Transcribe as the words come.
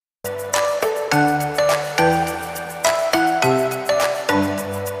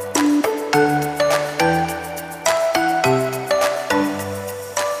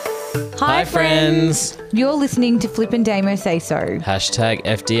friends. You're listening to Flip and Damo Say So, Hashtag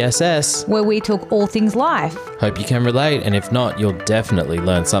FDSS. where we talk all things life. Hope you can relate, and if not, you'll definitely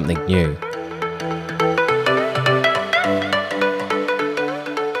learn something new.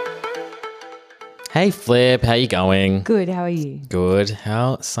 Hey Flip, how you going? Good, how are you? Good.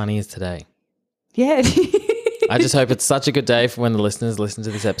 How sunny is today? Yeah. I just hope it's such a good day for when the listeners listen to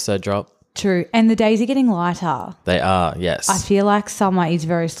this episode drop. True. And the days are getting lighter. They are, yes. I feel like summer is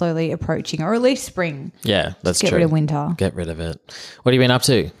very slowly approaching, or at least spring. Yeah, that's true. Get rid of winter. Get rid of it. What have you been up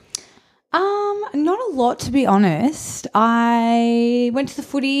to? Not a lot, to be honest. I went to the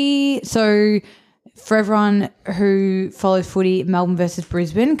footy. So for everyone who follows footy, Melbourne versus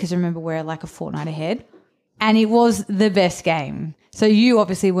Brisbane, because remember we're like a fortnight ahead. And it was the best game. So you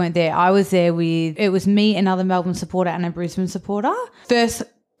obviously weren't there. I was there it was me, another Melbourne supporter and a Brisbane supporter. First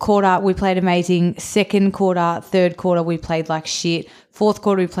quarter, we played amazing. Second quarter, third quarter, we played like shit. Fourth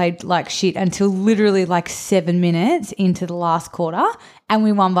quarter, we played like shit until literally like 7 minutes into the last quarter, and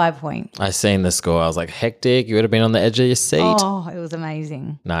we won by a point. I seen the score. I was like, hectic. You would have been on the edge of your seat. Oh, it was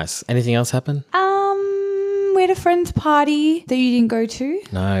amazing. Nice. Anything else happen? We had a friend's party that you didn't go to.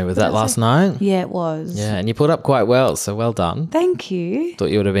 No. Was that last night? Yeah, it was. Yeah, and you put up quite well, so well done. Thank you. Thought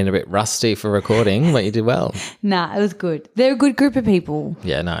you would have been a bit rusty for recording, but you did well. Nah, it was good. They're a good group of people.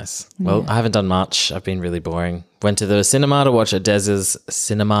 Yeah, nice. Well, I haven't done much. I've been really boring. Went to the cinema to watch a Dez's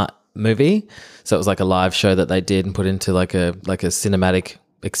cinema movie. So it was like a live show that they did and put into like a cinematic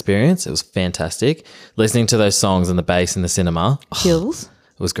experience. It was fantastic. Listening to those songs and the bass in the cinema. Chills.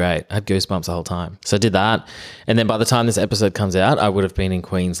 It was great. I had goosebumps the whole time. So I did that. And then by the time this episode comes out, I would have been in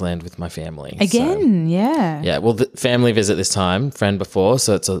Queensland with my family. Again, yeah. Yeah, well, the family visit this time, friend before,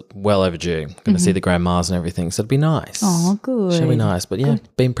 so it's well overdue. Going to see the grandmas and everything, so it'd be nice. Oh, good. Should be nice. But yeah,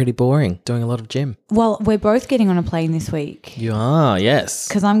 been pretty boring, doing a lot of gym. Well, we're both getting on a plane this week You are, yes.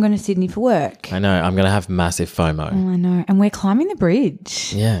 because I'm going to Sydney for work. I know. I'm going to have massive FOMO. I know. And we're climbing the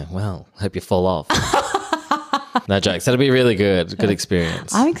bridge. Yeah, well, hope you fall off. No jokes. That'll be really good. Good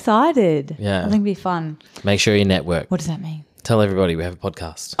experience. I'm excited. Yeah. I think it'll be fun. Make sure you network. What does that mean? Tell everybody we have a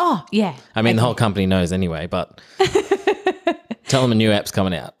podcast. Oh, yeah. I mean, the whole company knows anyway, but tell them a new app's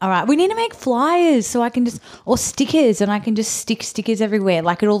coming out. All right. We need to make flyers so I can or stickers, and I can just stick stickers everywhere,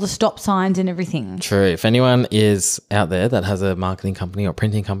 like at all the stop signs and everything. True. If anyone is out there that has a marketing company or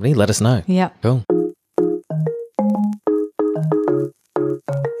printing company, let us know. Yeah. Cool.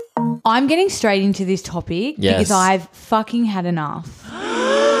 I'm getting straight into this topic because I've fucking had enough.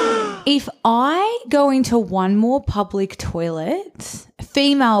 If I go into one more public toilet,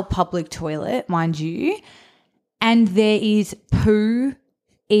 female public toilet, mind you, and there is poo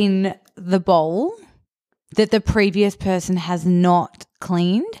in the bowl that the previous person has not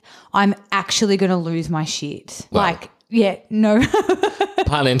cleaned, I'm actually going to lose my shit. Wow. No.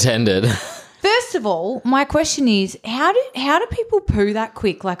 Pun intended. First of all, my question is, how do people poo that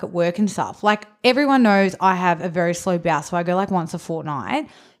quick, like at work and stuff? Like everyone knows I have a very slow bowel, so I go like once a fortnight.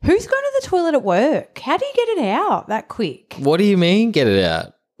 Who's going to the toilet at work? How do you get it out that quick? What do you mean get it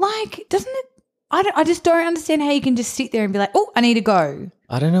out? Like, doesn't it? I just don't understand how you can just sit there and be like, oh, I need to go.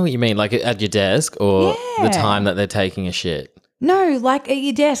 I don't know what you mean, like at your desk or the time that they're taking a shit. No, like at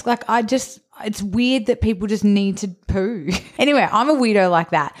your desk. Like it's weird that people just need to poo. Anyway, I'm a weirdo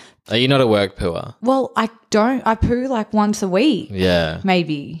like that. Are you not a work pooer? Well, I don't. I poo like once a week. Yeah.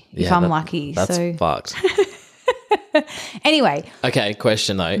 Maybe if I'm lucky. That's fucked. Anyway. Okay,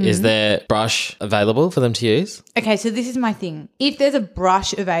 question though. Is there brush available for them to use? Okay, so this is my thing. If there's a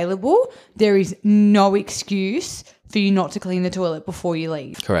brush available, there is no excuse for you not to clean the toilet before you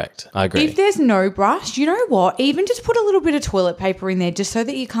leave. Correct. I agree. If there's no brush, you know what? Even just put a little bit of toilet paper in there just so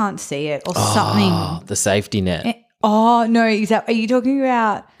that you can't see it or something. The safety net. Oh, no. Are you talking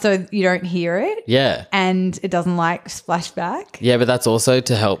about so you don't hear it? Yeah. And it doesn't like splash back? Yeah, but that's also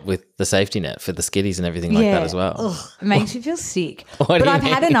to help with the safety net for the skiddies and everything like that as well. Ugh, it makes me feel sick. But I've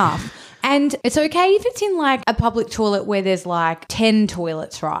had enough. And it's okay if it's in like a public toilet where there's like 10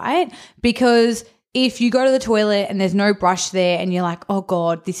 toilets, right? Because if you go to the toilet and there's no brush there and you're like, oh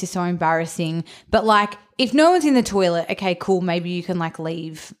God, this is so embarrassing. But like if no one's in the toilet, okay, cool, maybe you can like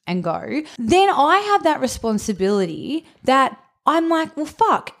leave and go. Then I have that responsibility that I'm like, well,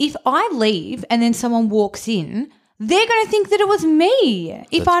 fuck, if I leave and then someone walks in, they're going to think that it was me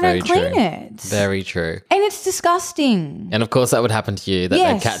if I don't clean it. Very true. And it's disgusting. And of course that would happen to you, that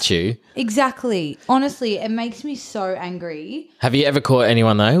they'd catch you. Exactly. Honestly, it makes me so angry. Have you ever caught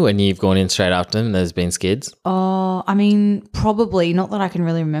anyone though when you've gone in straight after them and there's been skids? Oh, I mean, probably. Not that I can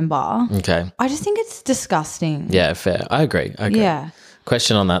really remember. Okay. I just think it's disgusting. Yeah, fair. I agree. Yeah.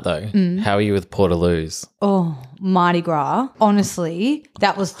 Question on that though. How are you with Portaloos? Oh, Mardi Gras. Honestly,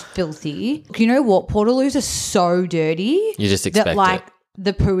 that was filthy. You know what? Portaloos are so dirty. You just expect that, like, it.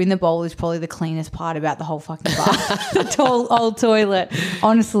 the poo in the bowl is probably the cleanest part about the whole fucking bar. The old toilet.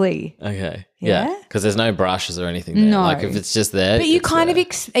 Honestly. Okay. Yeah? Yeah. Because there's no brushes or anything there. No. Like if it's just there. But you it's kind there.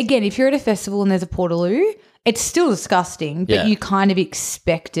 of, again, if you're at a festival and there's a Portaloo, it's still disgusting, but Yeah. you kind of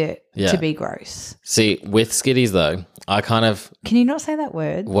expect it Yeah. to be gross. See, with skitties though, I kind of, Can you not say that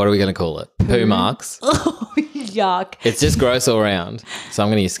word? what are we going to call it? Poo marks. Oh, yuck. It's just gross all around. So I'm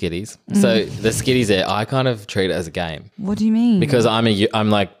going to use skitties. So the skitties there, I kind of treat it as a game. What do you mean? Because I'm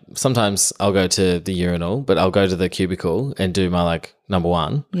like, sometimes I'll go to the urinal, but I'll go to the cubicle and do my like number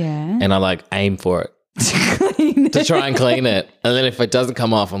one. Yeah. And I like aim for it to try and clean it. And then if it doesn't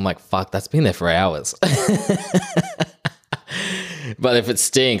come off, I'm like, fuck, that's been there for hours. But if it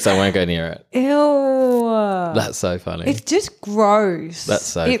stinks, I won't go near it. Ew. That's so funny. It's just gross. That's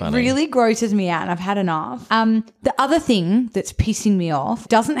so It funny. really grosses me out and I've had enough. The other thing that's pissing me off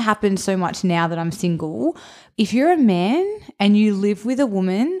doesn't happen so much now that I'm single. If you're a man and you live with a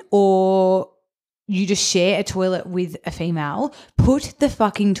woman or you just share a toilet with a female, put the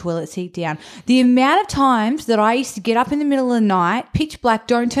fucking toilet seat down. The amount of times that I used to get up in the middle of the night, pitch black,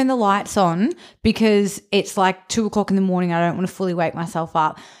 don't turn the lights on because it's like 2 o'clock in the morning. I don't want to fully wake myself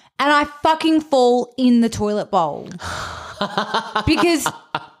up. And I fucking fall in the toilet bowl. Because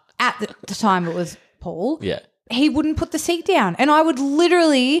at the time it was Paul. Yeah. He wouldn't put the seat down. And I would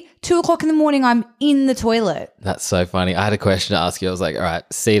literally, 2 o'clock in the morning, I'm in the toilet. That's so funny. I had a question to ask you. I was like, all right,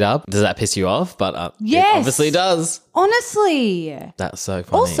 seat up. Does that piss you off? But Yes. it obviously does. Honestly. That's so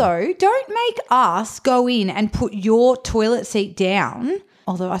funny. Also, don't make us go in and put your toilet seat down.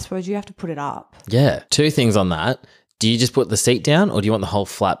 Although I suppose you have to put it up. Yeah. 2 things on that. Do you just put the seat down or do you want the whole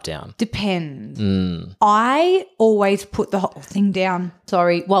flap down? Depends. I always put the whole thing down.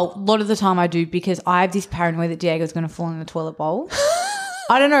 Sorry. Well, a lot of the time I do because I have this paranoia that Diego's going to fall in the toilet bowl.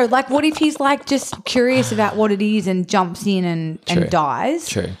 I don't know. Like, what if he's like just curious about what it is and jumps in and dies?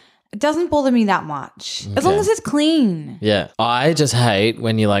 True. It doesn't bother me that much. As long as it's clean. Yeah. I just hate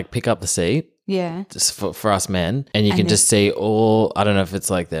when you like pick up the seat. Yeah. Just for us men, and you can just see all, I don't know if it's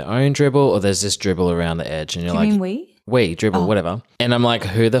like their own dribble or there's just dribble around the edge and you're You like, mean we? Dribble, whatever. And I'm like,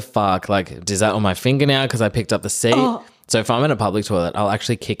 who the fuck, like, is that on my finger now because I picked up the seat? Oh. So if I'm in a public toilet, I'll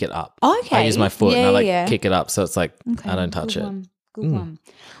actually kick it up. Okay. I use my foot and I like Yeah. kick it up so it's like I don't touch Good it. one. Good one.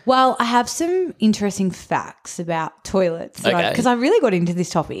 Well, I have some interesting facts about toilets Okay. because I really got into this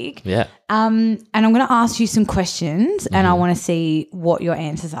topic. Yeah. And I'm going to ask you some questions and I want to see what your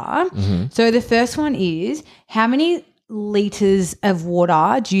answers are. So the first one is, how many litres of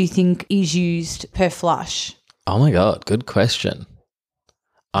water do you think is used per flush? Oh my God, good question.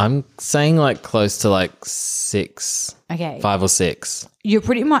 I'm saying like close to like 6, Okay. 5 or 6. You're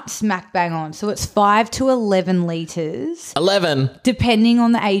pretty much smack bang on. So it's 5 to 11 litres. 11. Depending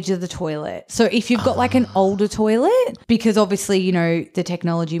on the age of the toilet. So if you've got like an older toilet, because obviously, you know, the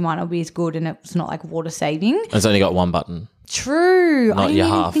technology might not be as good and it's not like water saving. It's only got one button. True. I Not didn't your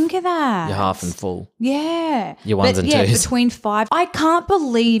even half. think of that. You're half and full. Yeah. Your ones and yeah, twos. between 5. I can't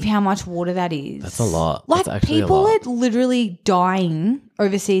believe how much water that is. That's a lot. Like That's actually people a lot. are literally dying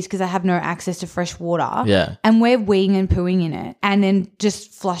overseas because they have no access to fresh water. Yeah. And we're weeing and pooing in it and then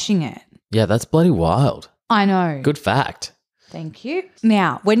just flushing it. Yeah, that's bloody wild. I know. Good fact. Thank you.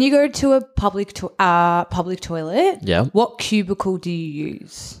 Now, when you go to a public toilet, Yeah. what cubicle do you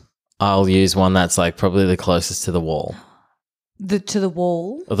use? I'll use one that's like probably the closest to the wall. To the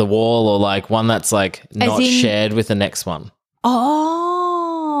wall? Or the wall, or like one that's like not in- shared with the next one.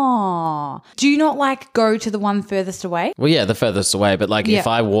 Oh. Do you not like go to the one furthest away? Well, yeah, the furthest away. But like if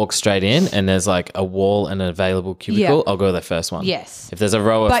Yeah. I walk straight in and there's like a wall and an available cubicle, Yeah. I'll go to the first one. Yes. If there's a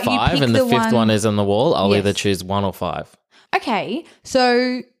row of But you 5 pick and the the fifth one- one is on the wall, I'll Yes. either choose 1 or 5. Okay.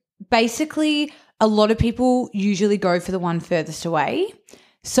 So basically, a lot of people usually go for the one furthest away.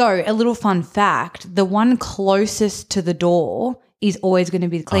 So a little fun fact, the one closest to the door is always going to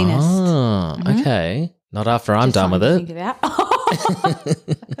be the cleanest. Oh, okay. Not after I'm Just done with something it. to think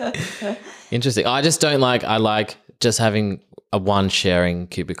about. Interesting. I just don't like, I like just having a one sharing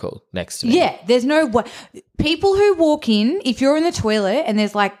cubicle next to me. Yeah, there's no way. People who walk in, if you're in the toilet and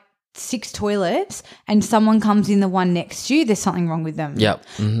there's like 6 toilets and someone comes in the one next to you, there's something wrong with them. Yep.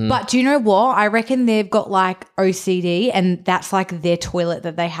 Mhm. But do you know what? I reckon they've got like OCD and that's like their toilet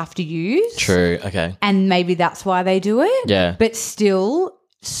that they have to use. True. Okay. And maybe that's why they do it. Yeah. But still,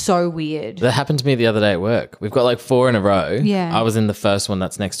 so weird. That happened to me the other day at work. We've got like 4 in a row. Yeah. I was in the first one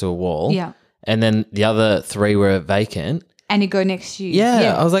that's next to a wall. Yeah. And then the other 3 were vacant. And it go next to you.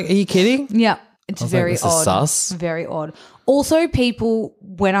 Yeah. I was like, are you kidding? Yeah. It's was like, very this is odd. sus. Very odd. Also, people,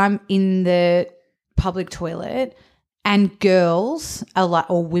 when I'm in the public toilet and girls are like,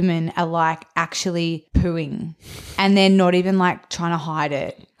 or women are like actually pooing and they're not even like trying to hide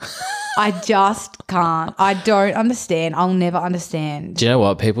it. I just can't. I don't understand. I'll never understand. Do you know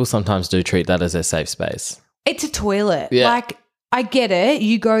what? People sometimes do treat that as their safe space. It's a toilet. Yeah. Like, I get it.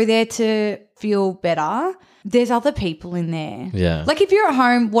 You go there to feel better. There's other people in there. Yeah. Like, if you're at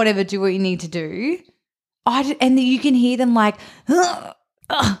home, whatever, do what you need to do. And you can hear them like,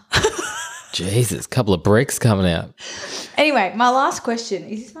 Jesus, couple of bricks coming out. Anyway, my last question.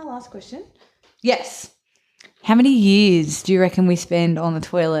 Is this my last question? Yes. How many years do you reckon we spend on the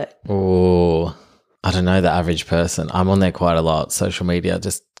toilet? Oh, I don't know the average person. I'm on there quite a lot. Social media,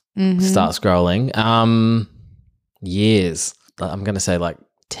 just start scrolling. Years. I'm going to say like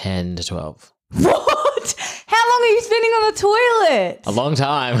 10 to 12. What? How long are you spending on the toilet? A long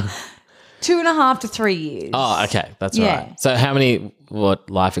time. 2.5 to 3 years. Oh, okay. That's Yeah. right. So what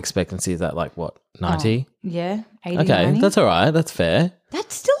life expectancy is that? Like what, 90? Yeah, 80, Okay, 90. that's all right. That's fair.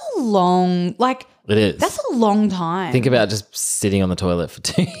 That's still a long, like, It is. that's a long time. Think about just sitting on the toilet for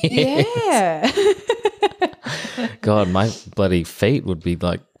 2 years. Yeah. God, my bloody feet would be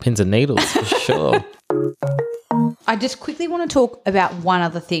like pins and needles for sure. I just quickly want to talk about one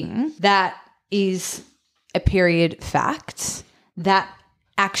other thing that is a period fact that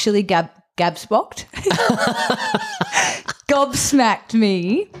actually gobsmacked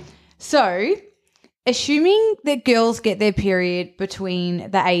me. So, assuming that girls get their period from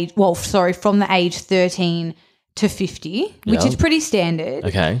the age 13 to 50, which is pretty standard.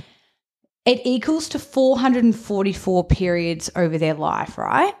 Okay. It equals to 444 periods over their life,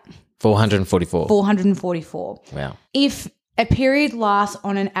 right? 444. 444. Wow. If a period lasts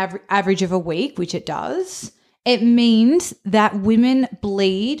on an average of a week, which it does, it means that women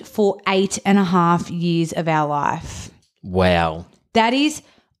bleed for 8.5 years of our life. Wow. That is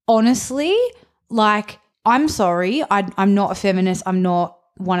honestly, like, I'm sorry, I'm not a feminist, I'm not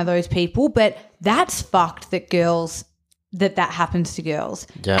one of those people, but that's fucked that happens to girls.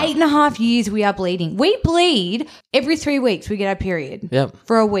 Yeah. 8.5 years we are bleeding. We bleed every 3 weeks, we get our period. Yep.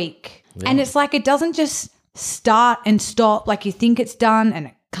 For a week. Yeah. And it's like, it doesn't just start and stop like you think it's done and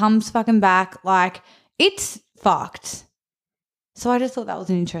it comes fucking back. Like, it's fucked. So I just thought that was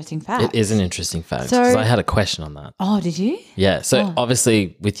an interesting fact. It is an interesting fact So- because I had a question on that. Oh, did you? Yeah. So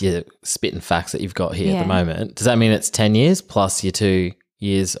obviously with your spitting facts that you've got here at Yeah. the moment, does that mean it's 10 years plus your 2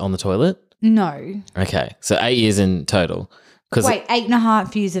 years on the toilet? No. Okay. So 8 years in total. Wait,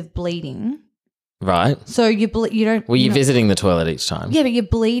 8.5 years of bleeding. Right. So you don't. Well, you're not- visiting the toilet each time. Yeah, but you're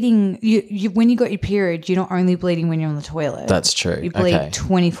bleeding. You when you got your period, you're not only bleeding when you're on the toilet. That's true. You bleed Okay.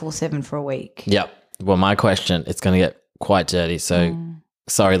 24/7 for a week. Yep. Well, my question, it's going to get quite dirty. So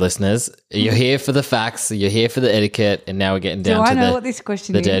sorry, listeners. You're here for the facts. You're here for the etiquette. And now we're getting Do down I to know what this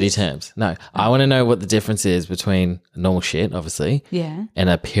question the is? dirty terms. No, I want to know what the difference is between normal shit, obviously, Yeah. and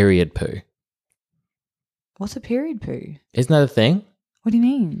a period poo. What's a period poo? Isn't that a thing? What do you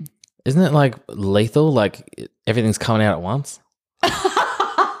mean? Isn't it like lethal? Like everything's coming out at once?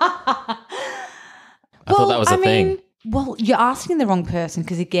 I thought that was a thing. Well, you're asking the wrong person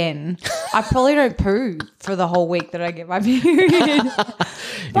because, again, I probably don't poo for the whole week that I get my period. You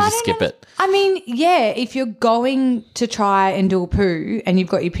just skip it. I mean, yeah, if you're going to try and do a poo and you've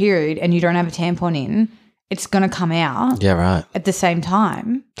got your period and you don't have a tampon in, it's going to come out Yeah, right. at the same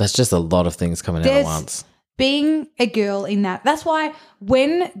time. That's just a lot of things coming out at There's- once. Being a girl in that's why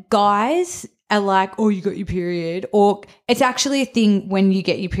when guys are like, oh, you got your period, or it's actually a thing when you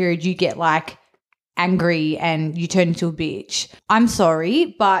get your period, you get like angry and you turn into a bitch. I'm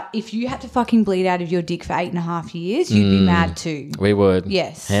sorry, but if you had to fucking bleed out of your dick for 8.5 years, you'd be mad too. We would.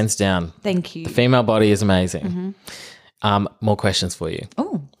 Yes. Hands down. Thank you. The female body is amazing. More questions for you.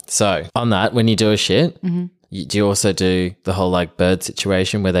 Oh, So on that, when you do a shit, do you also do the whole like bird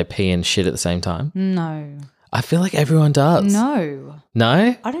situation where they pee and shit at the same time? no. I feel like everyone does. No.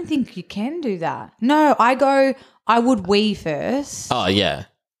 No? I don't think you can do that. No, I would wee first. Oh, yeah.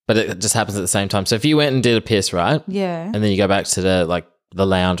 But it just happens at the same time. So if you went and did a piss, right? Yeah. And then you go back to the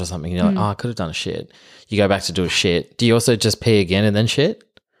lounge or something and you're like, oh, I could have done a shit. You go back to do a shit. Do you also just pee again and then shit?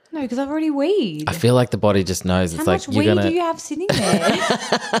 No, because I've already weed. I feel like the body just knows. How It's much like you're weed going do you to. have sitting there?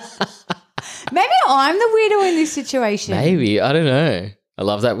 Maybe I'm the weirdo in this situation. Maybe. I don't know. I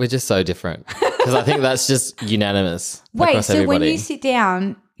love that we're just so different. Because I think that's just unanimous. Wait, across so everybody. when you sit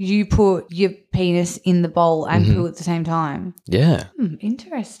down, you put your penis in the bowl and Mm-hmm. poo at the same time? Yeah.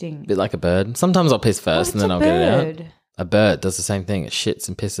 Interesting. A bit like a bird. Sometimes I'll piss first and then I'll get it out. bird? A bird does the same thing. It shits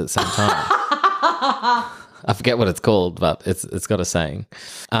and pisses at the same time. I forget what it's called, but it's got a saying.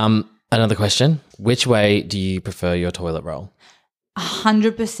 Another question. Which way do you prefer your toilet roll?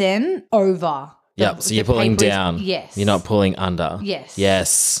 100% over. Yep. So you're pulling down. Yes. You're not pulling under. Yes.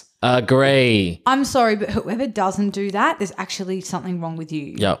 Yes. Agree. I'm sorry, but whoever doesn't do that, there's actually something wrong with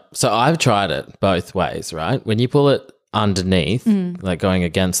you. Yep. So I've tried it both ways, right? When you pull it underneath, like going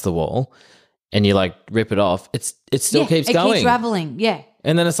against the wall, and you like rip it off, it still keeps going. It keeps raveling. Yeah.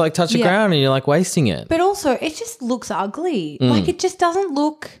 And then it's like touch the ground and you're like wasting it. But also, it just looks ugly. Like it just doesn't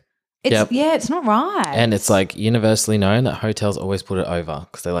look. It's not right. And it's like universally known that hotels always put it over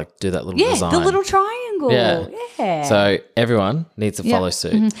because they like do that little design. The little triangle. Yeah. So everyone needs to follow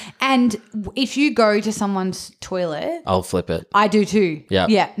suit. And if you go to someone's toilet, I'll flip it. I do too. Yeah.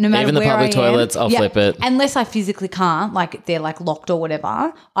 Yeah. No matter even the where public I am, toilets, I'll flip it. Unless I physically can't, like they're like locked or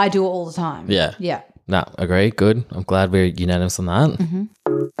whatever, I do it all the time. Yeah. Yeah. No, agree. Good. I'm glad we're unanimous on that.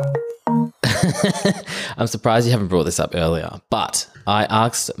 I'm surprised you haven't brought this up earlier, but I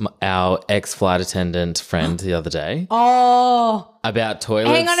asked our ex-flight attendant friend the other day about toilets.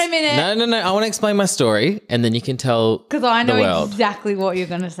 Hang on a minute. No. I want to explain my story and then you can tell because I know the world. exactly what you're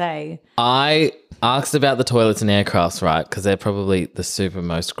going to say. I asked about the toilets in aircrafts, right? Because they're probably the super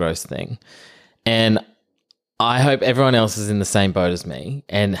most gross thing. And I hope everyone else is in the same boat as me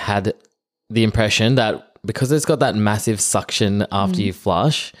and had the impression that because it's got that massive suction after you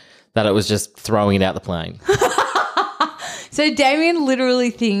flush, that it was just throwing it out the plane. So Damien literally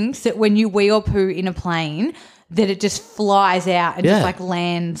thinks that when you wee or poo in a plane, that it just flies out and just like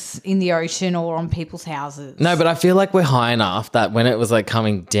lands in the ocean or on people's houses. No, but I feel like we're high enough that when it was like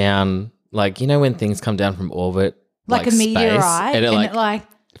coming down, like, you know, when things come down from orbit, like a meteorite, and it like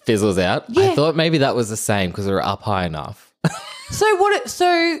fizzles out. I thought maybe that was the same because we were up high enough.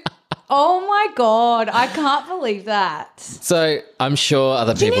 Oh my God, I can't believe that. So I'm sure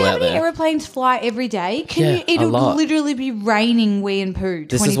other people out there. Do you know how many airplanes fly every day? It'll literally be raining wee and poo 24/7.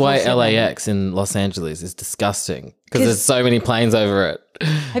 This is why LAX in Los Angeles is disgusting because there's so many planes over it.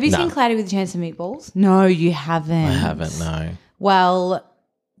 Have you seen Cloudy with a Chance of Meatballs? No, you haven't. I haven't, no. Well,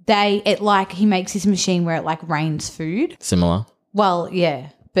 he makes this machine where it like rains food. Similar. Well,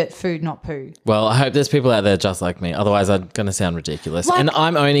 yeah. But food, not poo. Well, I hope there's people out there just like me. Otherwise, I'm going to sound ridiculous. And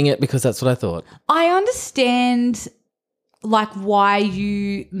I'm owning it because that's what I thought. I understand, like, why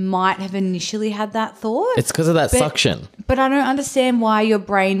you might have initially had that thought. It's because of that suction. But I don't understand why your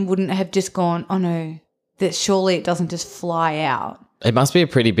brain wouldn't have just gone, oh, no, that surely it doesn't just fly out. It must be a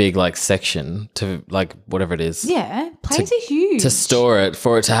pretty big, like, section to, like, whatever it is. Yeah, planes are huge. To store it,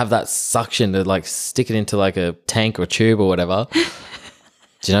 for it to have that suction to, like, stick it into, like, a tank or tube or whatever.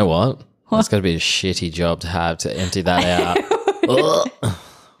 Do you know what? That's got to be a shitty job to have to empty that out.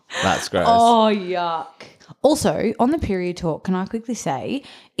 That's gross. Oh, yuck. Also, on the period talk, can I quickly say,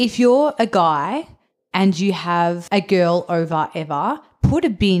 if you're a guy and you have a girl over ever, put a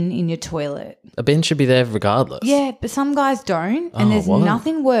bin in your toilet. A bin should be there regardless. Yeah, but some guys don't. And there's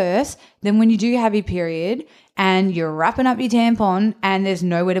nothing worse than when you do have your period and you're wrapping up your tampon and there's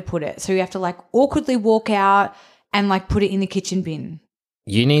nowhere to put it. So you have to like awkwardly walk out and like put it in the kitchen bin.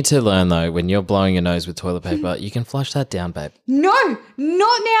 You need to learn, though, when you're blowing your nose with toilet paper, you can flush that down, babe. No, not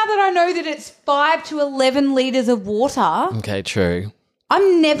now that I know that it's 5 to 11 litres of water. Okay, true.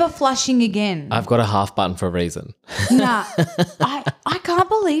 I'm never flushing again. I've got a half button for a reason. Nah, I can't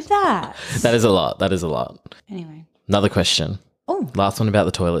believe that. That is a lot. Anyway. Another question. Oh. Last one about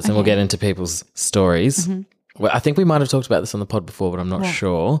the toilets, and we'll get into people's stories. Well, I think we might have talked about this on the pod before, but I'm not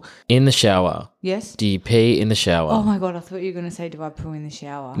sure. In the shower. Yes. Do you pee in the shower? Oh my God, I thought you were going to say, do I poo in the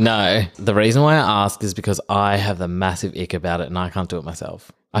shower? No. The reason why I ask is because I have the massive ick about it and I can't do it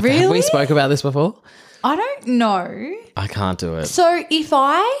myself. Really? Have we spoke about this before? I don't know. I can't do it. So if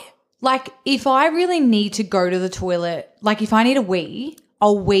I really need to go to the toilet, like if I need a wee,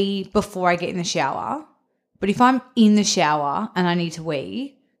 I'll wee before I get in the shower. But if I'm in the shower and I need to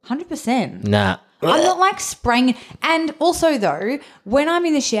wee, 100%. Nah. I'm not like spraying. And also though, when I'm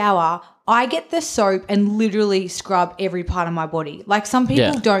in the shower, I get the soap and literally scrub every part of my body. Like some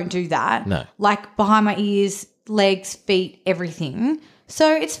people don't do that. No. Like behind my ears, legs, feet, everything.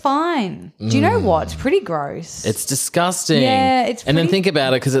 So it's fine. Do you know what? It's pretty gross. It's disgusting. Yeah, it's And then pretty- think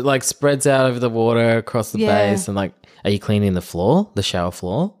about it because it like spreads out over the water across the base and like, are you cleaning the floor, the shower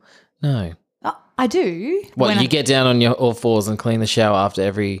floor? No. I do. What, you get down on your all fours and clean the shower after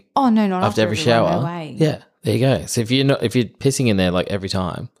every not after every one, shower? no way. Yeah, there you go. So if you're pissing in there like every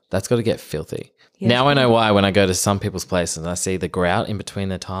time, that's got to get filthy. Now I know why when I go to some people's places and I see the grout in between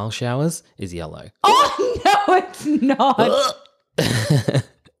their tile showers is yellow. Oh, no, it's not.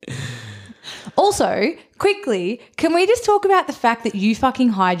 Also, quickly, can we just talk about the fact that you fucking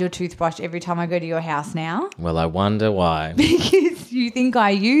hide your toothbrush every time I go to your house now? Well, I wonder why. Because you think I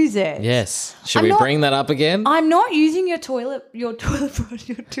use it. Yes. Should we bring that up again? I'm not using your toothbrush.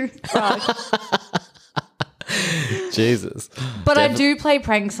 Jesus. But I do play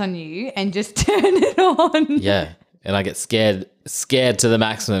pranks on you and just turn it on. Yeah. And I get scared to the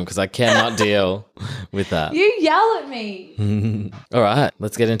maximum because I cannot deal with that. You yell at me. All right.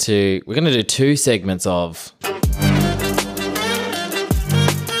 Let's get into, we're going to do 2 segments of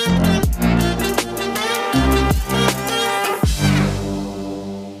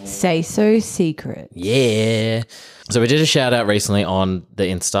Say So Secret. Yeah. So we did a shout out recently on the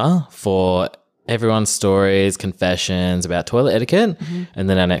Insta for everyone's stories, confessions about toilet etiquette. And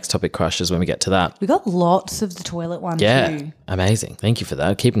then our next topic crushes when we get to that. We got lots of the toilet one Yeah. too. Amazing. Thank you for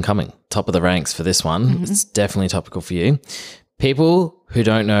that. Keep them coming. Top of the ranks for this one. It's definitely topical for you. People who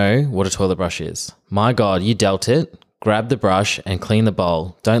don't know what a toilet brush is. My God, you dealt it. Grab the brush and clean the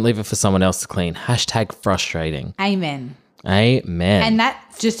bowl. Don't leave it for someone else to clean. Hashtag frustrating. Amen. Amen. And that,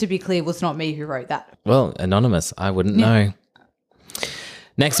 just to be clear, was not me who wrote that. Well, anonymous. I wouldn't know.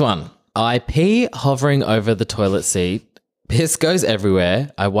 Next one. I pee hovering over the toilet seat. Piss goes everywhere.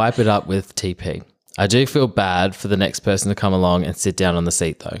 I wipe it up with TP. I do feel bad for the next person to come along and sit down on the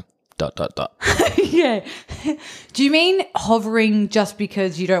seat though. ... Yeah. Do you mean hovering just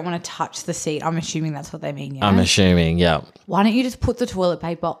because you don't want to touch the seat? I'm assuming that's what they mean, yeah? I'm assuming, yeah. Why don't you just put the toilet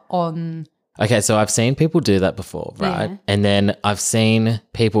paper on? Okay, so I've seen people do that before, right? Yeah. And then I've seen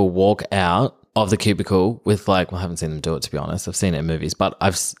people walk out of the cubicle with I haven't seen them do it to be honest. I've seen it in movies, but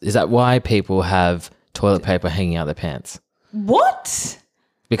is that why people have toilet paper hanging out their pants? What?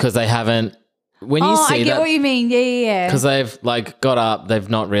 Because they haven't. When you see I get that, what you mean. Yeah. because they've got up, they've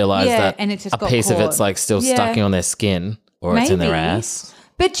not realised that and it just a got piece of caught. it's still stuck on their skin or it's in their Maybe. ass.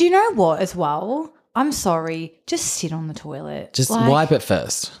 But do you know what as well? I'm sorry. Just sit on the toilet. Just wipe it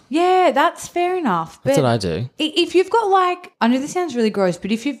first. Yeah, that's fair enough. But That's what I do. If you've got I know this sounds really gross, but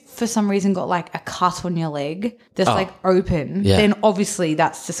if you've for some reason got a cut on your leg that's open, then obviously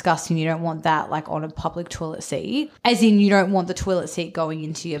that's disgusting. You don't want that on a public toilet seat. As in you don't want the toilet seat going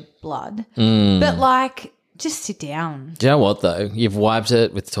into your blood. But just sit down. Do you know what though? You've wiped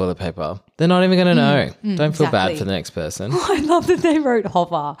it with toilet paper. They're not even going to know. Don't feel bad exactly. for the next person. I love that they wrote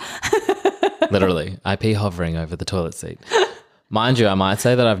hover. Literally, I pee hovering over the toilet seat. Mind you, I might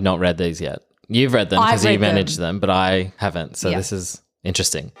say that I've not read these yet. You've read them because you managed them, but I haven't. So this is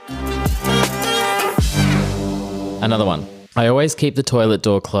interesting. Another one. I always keep the toilet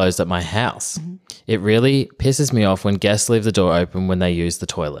door closed at my house. It really pisses me off when guests leave the door open when they use the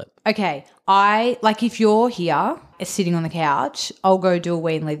toilet. Okay, if you're here sitting on the couch, I'll go do a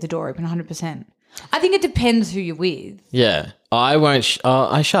wee and leave the door open 100%. I think it depends who you're with. Yeah. I won't,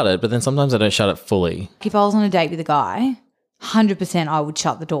 I shut it, but then sometimes I don't shut it fully. If I was on a date with a guy, 100% I would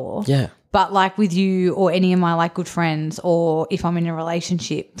shut the door. Yeah. But with you or any of my good friends, or if I'm in a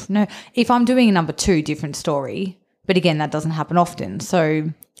relationship, no. If I'm doing a number 2, different story. But again, that doesn't happen often. So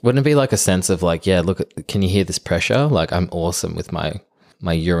wouldn't it be a sense of look, can you hear this pressure? I'm awesome with my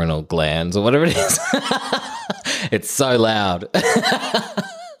urinal glands or whatever it is. It's so loud.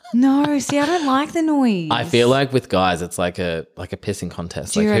 no, see, I don't like the noise. I feel with guys, it's like a pissing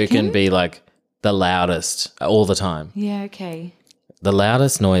contest. Do you who can reckon? be the loudest all the time. Yeah, okay. The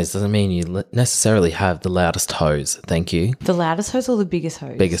loudest noise doesn't mean you necessarily have the loudest hose. Thank you. The loudest hose or the biggest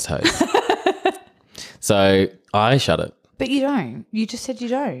hose? Biggest hose. So I shut it. But you don't. You just said you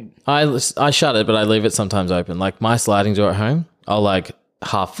don't. I shut it, but I leave it sometimes open. My sliding door at home, I'll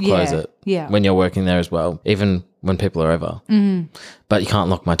half close it. Yeah. When you're working there as well, even when people are over. But you can't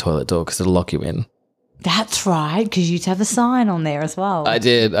lock my toilet door because it'll lock you in. That's right, because you have a sign on there as well. I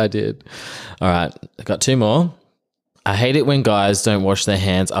did. All right, I got 2 more. I hate it when guys don't wash their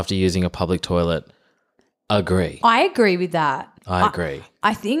hands after using a public toilet. Agree. I agree with that. I agree.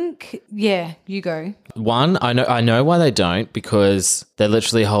 I think, yeah, you go. One, I know why they don't, because they're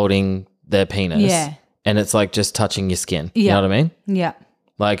literally holding their penis. Yeah. And it's just touching your skin. Yeah. You know what I mean? Yeah.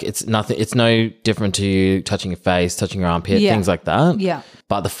 It's nothing. It's no different to you touching your face, touching your armpit, Yeah. things like that. Yeah.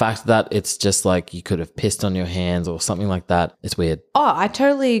 But the fact that it's just you could have pissed on your hands or something like that, it's weird. Oh, I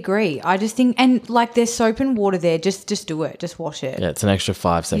totally agree. I just think, and there's soap and water there, just do it. Just wash it. Yeah, it's an extra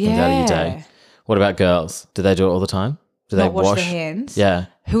 5 seconds out of your day. What about girls? Do they do it all the time? Do they Not wash their hands? Yeah.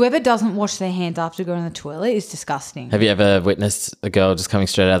 Whoever doesn't wash their hands after going to the toilet is disgusting. Have you ever witnessed a girl just coming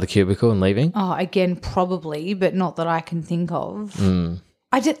straight out of the cubicle and leaving? Oh, again, probably, but not that I can think of.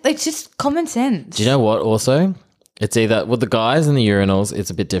 It's just common sense. Do you know what also? It's either, well, the guys in the urinals,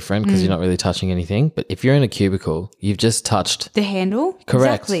 it's a bit different because you're not really touching anything. But if you're in a cubicle, you've just touched. The handle?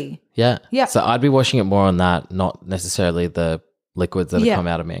 Correct. Exactly. Yeah. Yeah. So I'd be washing it more on that, not necessarily the liquids that come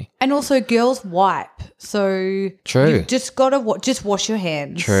out of me. And also girls wipe. So True. you've just got to just wash your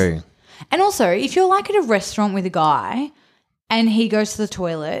hands. True. And also, if you're like at a restaurant with a guy and he goes to the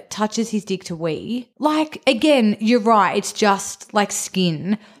toilet, touches his dick to wee, like, again, you're right, it's just like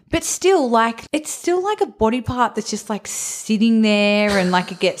skin. But still, like, it's still like a body part that's just like sitting there and like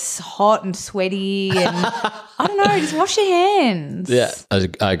it gets hot and sweaty and I don't know, just wash your hands. Yeah,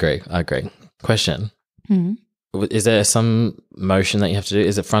 I agree. Question. Is there some motion that you have to do?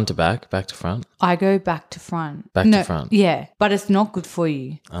 Is it front to back to front? I go back to front. Back to front? Yeah, but it's not good for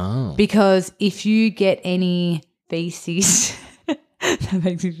you. Oh. Because if you get any feces, that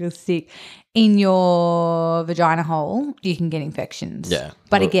makes me feel sick, in your vagina hole, you can get infections. Yeah.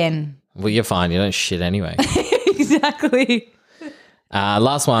 But again. Well, you're fine. You don't shit anyway. Exactly.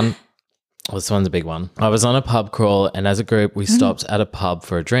 Last one. Well, this one's a big one. I was on a pub crawl and as a group, we stopped at a pub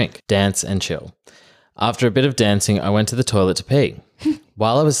for a drink, dance and chill. After a bit of dancing, I went to the toilet to pee.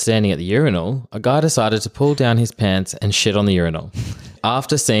 While I was standing at the urinal, a guy decided to pull down his pants and shit on the urinal.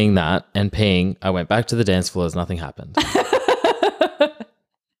 After seeing that and peeing, I went back to the dance floor as nothing happened.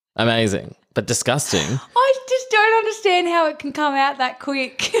 Amazing, but disgusting. I just don't understand how it can come out that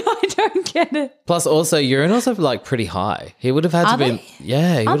quick. I don't get it. Plus, also, urinals are like pretty high. He would have had Are to be. they?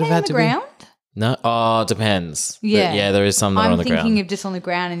 Yeah, he Are would have they on had the to ground? be. No, oh, depends. Yeah. Yeah, there is some that are I'm on the thinking ground. of just on the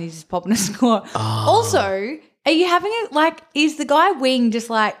ground and he's just popping a squat. Also, are you having it like, is the guy weeing just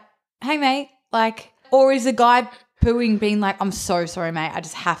like, hey, mate, like, or is the guy pooing being like, I'm so sorry, mate, I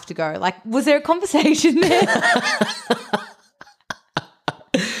just have to go? Like, was there a conversation there?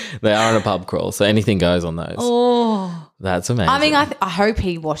 They are on a pub crawl, so anything goes on those. Oh. That's amazing. I mean, I hope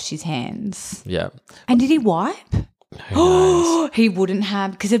he washed his hands. Yeah. And did he wipe? Who knows? He wouldn't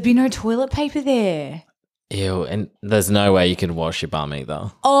have because there'd be no toilet paper there. Ew, and there's no way you can wash your bum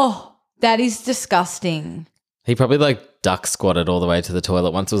either. Oh, that is disgusting. He probably like duck squatted all the way to the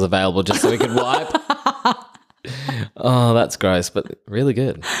toilet once it was available just so he could wipe. Oh, that's gross, but really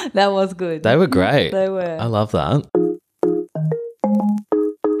good. That was good. They were great. They were. I love that.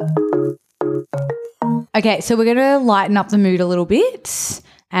 Okay, so we're going to lighten up the mood a little bit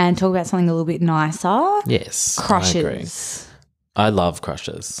and talk about something a little bit nicer. Yes. Crushes. I love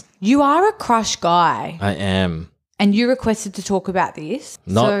crushes. You are a crush guy. I am. And you requested to talk about this.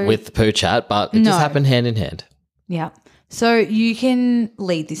 Not with Poo Chat, but it just happened hand in hand. Yeah. So you can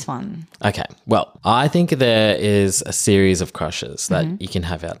lead this one. Okay. Well, I think there is a series of crushes that you can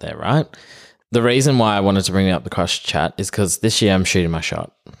have out there, right? The reason why I wanted to bring up the crush chat is because this year I'm shooting my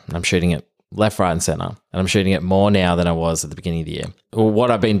shot. I'm shooting it left, right and centre. And I'm shooting it more now than I was at the beginning of the year. Well,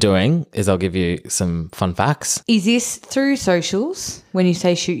 what I've been doing is I'll give you some fun facts. Is this through socials when you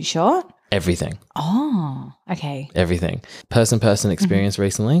say shoot your shot? Everything. Oh, okay. Everything. Person experience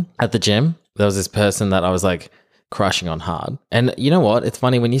recently at the gym. There was this person that I was like crushing on hard. And you know what? It's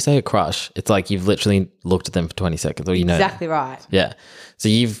funny when you say a crush, it's like you've literally looked at them for 20 seconds or you know. Exactly right. Yeah. So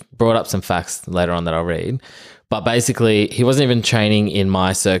you've brought up some facts later on that I'll read. But basically, he wasn't even training in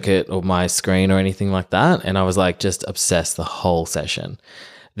my circuit or my screen or anything like that. And I was like just obsessed the whole session.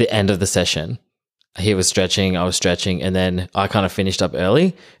 The end of the session, he was stretching, I was stretching, and then I kind of finished up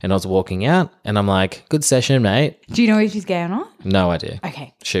early and I was walking out and I'm like, good session, mate. Do you know if he's gay or not? No idea.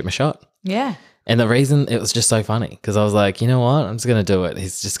 Okay. Shoot my shot. Yeah. And the reason, it was just so funny because I was like, you know what? I'm just going to do it.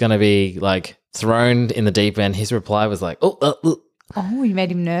 He's just going to be like thrown in the deep end. His reply was like, oh, you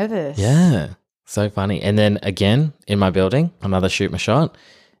made him nervous. yeah. So funny. And then again, in my building, another shoot my shot,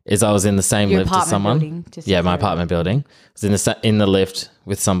 is I was in the same Your lift as someone. building, My apartment building. I was in the lift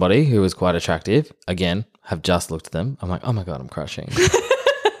with somebody who was quite attractive. Again, have just looked at them. I'm like, oh my God, I'm crushing.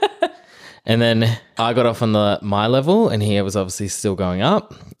 And then I got off on my level and he was obviously still going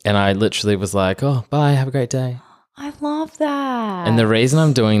up. And I literally was like, oh, bye, have a great day. I love that. And the reason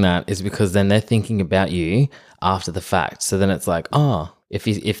I'm doing that is because then they're thinking about you after the fact. So then it's like, oh,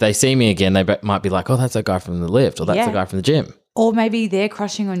 if they see me again, they might be like, oh, that's that guy from the lift or that's the guy from the gym. Or maybe they're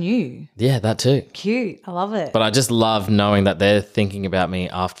crushing on you. Yeah, that too. Cute. I love it. But I just love knowing that they're thinking about me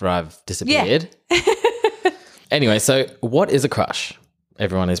after I've disappeared. Yeah. Anyway, so what is a crush?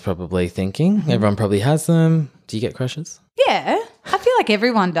 Everyone is probably thinking. Everyone probably has them. Do you get crushes? Yeah. I feel like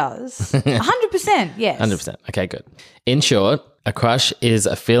everyone does. 100%. Yes. 100%. Okay, good. In short, a crush is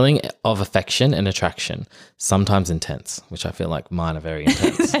a feeling of affection and attraction, sometimes intense, which I feel like mine are very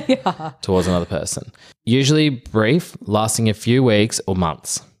intense towards another person. Usually brief, lasting a few weeks or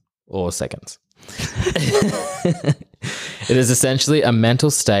months or seconds. It is essentially a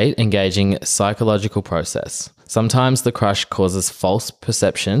mental state engaging a psychological process. Sometimes the crush causes false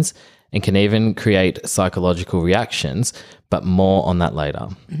perceptions and can even create psychological reactions, but more on that later.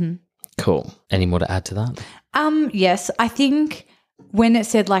 Mm-hmm. Cool. Any more to add to that? Yes, I think when it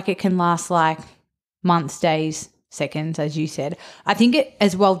said like it can last like months, days, seconds, as you said, I think it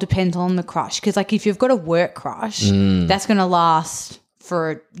as well depends on the crush, because like if you've got a work crush, that's going to last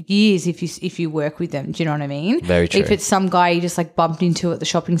for years if you work with them. Do you know what I mean? Very true. If it's some guy you just like bumped into at the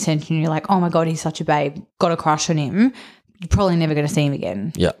shopping centre and you're like, oh my God, he's such a babe, got a crush on him, you're probably never going to see him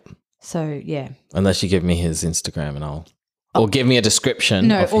again. Yep. So, yeah. Unless you give me his Instagram and or give me a description.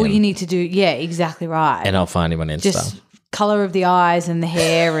 No, of all him, you need to do, yeah, exactly right. and I'll find him on Insta. Just colour of the eyes and the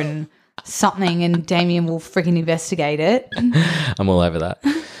hair and something, and Damien will freaking investigate it. I'm all over that.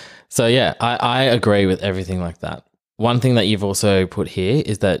 So, yeah, I agree with everything like that. One thing that you've also put here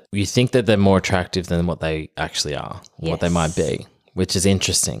is that you think that they're more attractive than what they actually are, what they might be, which is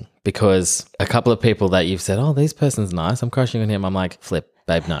interesting because a couple of people that you've said, oh, this person's nice, I'm crushing on him. I'm like, flip,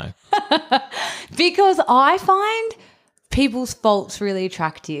 babe, no. Because I find people's faults really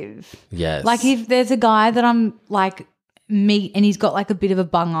attractive. Yes. Like if there's a guy that I'm like meet and he's got like a bit of a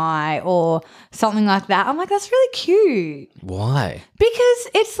bung eye or something like that, I'm like, that's really cute. Why? Because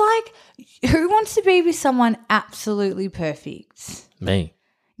it's like, who wants to be with someone absolutely perfect? Me.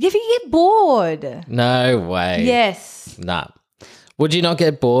 If you get bored. No way. Yes. Nah. Would you not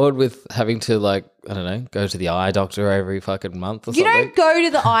get bored with having to, like, I don't know, go to the eye doctor every fucking month or You something? don't go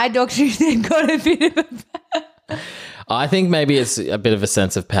to the eye doctor if they've got a bit of a... I think maybe it's a bit of a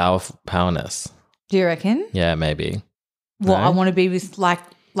sense of powerness. Do you reckon? Yeah, maybe. What, No? I want to be with like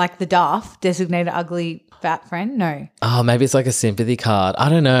the Duff, designated ugly fat friend? No. Oh, maybe it's like a sympathy card. I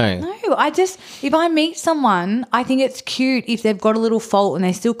don't know. No, if I meet someone, I think it's cute if they've got a little fault and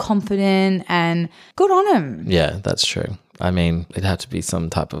they're still confident and good on them. Yeah, that's true. I mean, it'd have to be some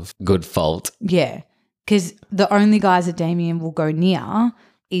type of good fault. Yeah, because the only guys that Damien will go near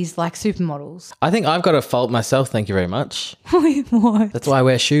is like supermodels. I think I've got a fault myself, thank you very much. What? That's why I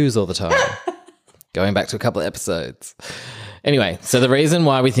wear shoes all the time. Going back to a couple of episodes. Anyway, so the reason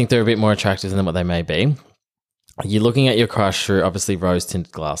why we think they're a bit more attractive than what they may be, you're looking at your crush through obviously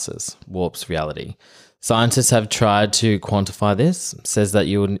rose-tinted glasses, warps reality. Scientists have tried to quantify this, says that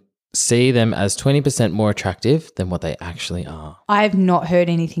you would see them as 20% more attractive than what they actually are. I have not heard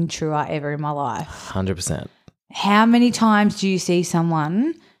anything truer ever in my life. 100%. How many times do you see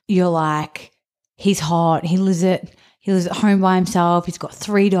someone, you're like, he's hot, he lives at home by himself, he's got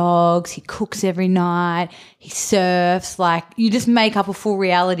 3 dogs, he cooks every night, he surfs, like you just make up a full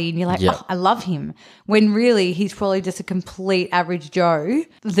reality and you're like, oh, I love him. When really he's probably just a complete average Joe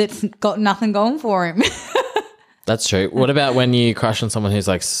that's got nothing going for him. That's true. What about when you crush on someone who's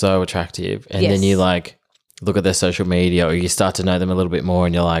like so attractive and then you like look at their social media or you start to know them a little bit more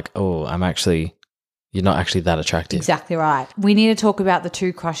and you're like, oh, you're not actually that attractive. Exactly right. We need to talk about the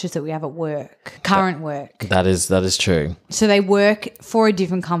 2 crushes that we have at work, current work. That is true. So they work for a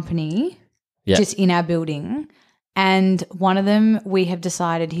different company just in our building. And one of them, we have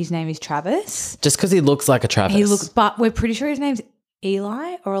decided his name is Travis. Just because he looks like a Travis. But we're pretty sure his name's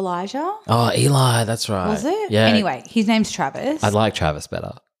Eli or Elijah. Oh, Eli, that's right. Was it? Yeah. Anyway, his name's Travis. I like Travis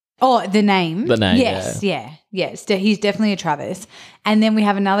better. Oh, the name? The name, yes, yes. He's definitely a Travis. And then we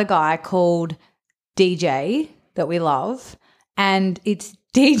have another guy called DJ that we love, and it's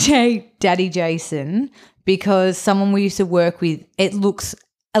DJ Daddy Jason because someone we used to work with, it looks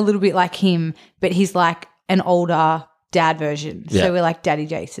a little bit like him, but he's like an older dad version. Yeah. So we're like Daddy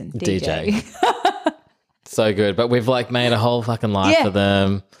Jason, DJ. So good. But we've like made a whole fucking life for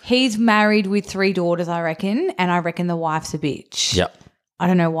them. He's married with 3 daughters, I reckon, and I reckon the wife's a bitch. Yep. I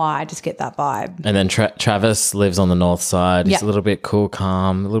don't know why, I just get that vibe. And then Travis lives on the north side. He's a little bit cool,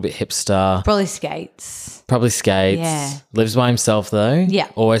 calm, a little bit hipster. Probably skates. Yeah. Lives by himself though. Yeah.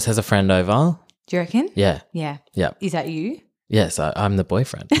 Always has a friend over. Do you reckon? Yeah. Yeah. Yeah. Is that you? Yes, I'm the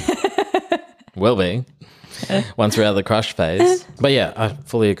boyfriend. Will be. Once we're out of the crush phase. But yeah, I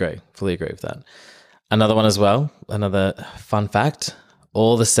fully agree with that. Another one as well, another fun fact,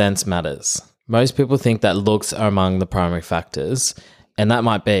 all the sense matters. Most people think that looks are among the primary factors, and that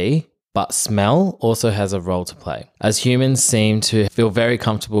might be, but smell also has a role to play, as humans seem to feel very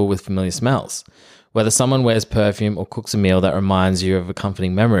comfortable with familiar smells. Whether someone wears perfume or cooks a meal that reminds you of a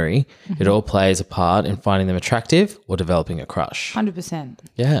comforting memory, it all plays a part in finding them attractive or developing a crush. 100%.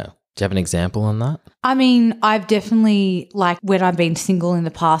 Yeah. Do you have an example on that? I mean, I've definitely, like, when I've been single in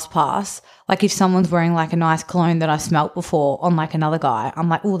the past, like if someone's wearing like a nice cologne that I smelt before on like another guy, I'm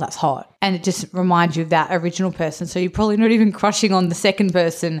like, oh, that's hot. And it just reminds you of that original person. So you're probably not even crushing on the second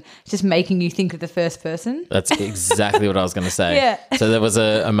person, just making you think of the first person. That's exactly what I was going to say. Yeah. So there was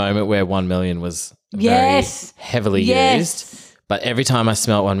a moment where 1 million was Yes. very heavily Yes. used. But every time I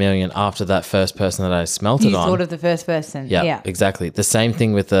smelt 1 million after that first person that I smelt You it on. thought of the first person. Yeah, Yeah. exactly. The same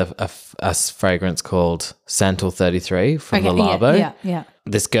thing with a fragrance called Santal 33 from Le Labo. Yeah.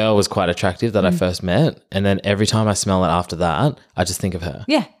 This girl was quite attractive that I first met. And then every time I smell it after that, I just think of her.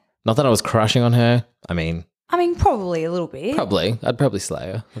 Yeah. Not that I was crushing on her. I mean, probably a little bit. probably. I'd probably slay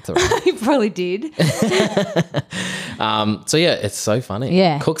her. That's all right. You probably did. So, yeah, it's so funny.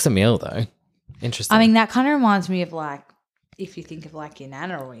 Yeah. Cooks a meal, though. Interesting. I mean, that kind of reminds me of like, if you think of like your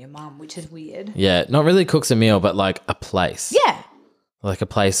nana or your mum, which is weird. yeah, not really cooks a meal, but like a place. Yeah. Like a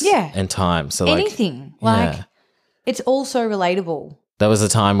place Yeah. and time. So, like, Anything. Like, yeah. it's also relatable. There was a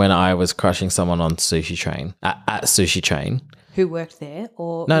time when I was crushing someone on Sushi Train, at Sushi Train. Who worked there?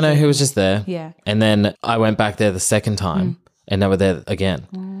 Or No, he was just there. Yeah. And then I went back there the second time and they were there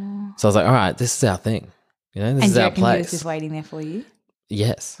again. So I was like, all right, this is our thing. You know, this And is do you our reckon he was place. just waiting there for you?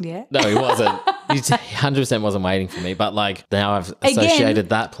 Yes. Yeah. No, he wasn't. He 100% wasn't waiting for me. But like now I've associated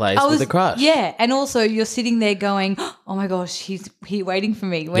that place with a crush. Yeah. And also you're sitting there going, oh my gosh, he's waiting for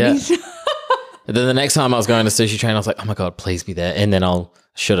me. When Yeah. he's And then the next time I was going to Sushi Train, I was like, oh my God, please be there. And then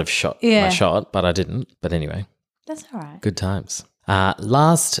should have shot Yeah. my shot, but I didn't. But anyway, That's all right. good times.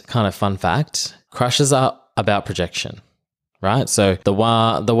 Last kind of fun fact, crushes are about projection, right? So the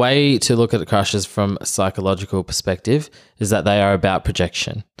way to look at crushes from a psychological perspective is that they are about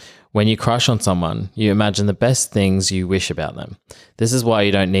projection. When you crush on someone, you imagine the best things you wish about them. This is why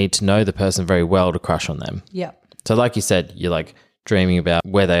you don't need to know the person very well to crush on them. Yeah. So like you said, you're like dreaming about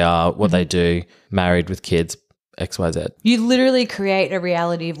where they are, what they do, married with kids, X, Y, Z. You literally create a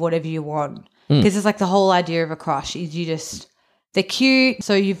reality of whatever you want. Because it's like the whole idea of a crush is they're cute,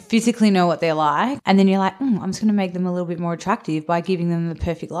 so you physically know what they're like. And then you're like, I'm just going to make them a little bit more attractive by giving them the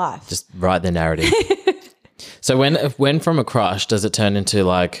perfect life. Just write the narrative. So when from a crush, does it turn into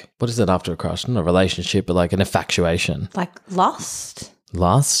like, what is it after a crush? Not a relationship, but like an infatuation. like lust,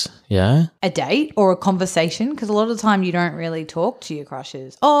 Lust? Yeah. a date or a conversation. Because a lot of the time you don't really talk to your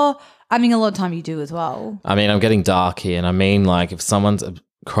crushes. Or, I mean, a lot of time you do as well. I mean, I'm getting dark here. And I mean, like if someone's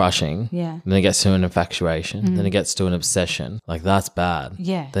crushing, Yeah. then it gets to an infatuation, then it gets to an obsession. Like that's bad.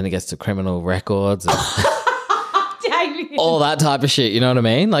 Yeah. Then it gets to criminal records and Damien. all that type of shit. You know what I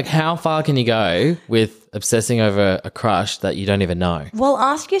mean? Like how far can you go with obsessing over a crush that you don't even know? Well,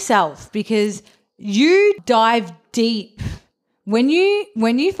 ask yourself, because you dive deep. When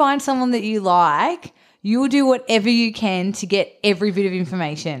you find someone that you like, you will do whatever you can to get every bit of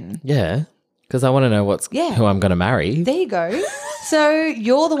information. Yeah. Because I want to know Yeah. who I'm going to marry. There you go. So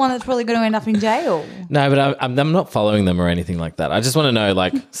you're the one that's probably going to end up in jail. No, but I'm not following them or anything like that. I just want to know,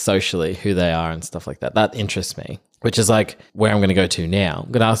 like, socially who they are and stuff like that. That interests me, which is like where I'm going to go to now.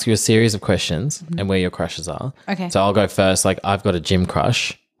 I'm going to ask you a series of questions and where your crushes are. Okay. So I'll go first. Like, I've got a gym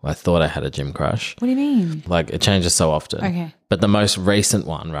crush. I thought I had a gym crush. What do you mean? Like, it changes so often. Okay. But the most recent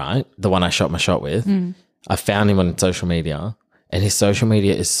one, right? The one I shot my shot with, I found him on social media, and his social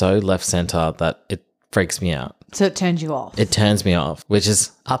media is so left center that it freaks me out. So it turns you off. It turns me off, which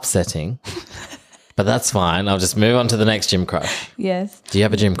is upsetting. But that's fine. I'll just move on to the next gym crush. Yes. Do you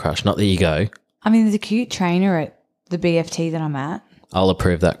have a gym crush? Not that you go. I mean, there's a cute trainer at the BFT that I'm at. I'll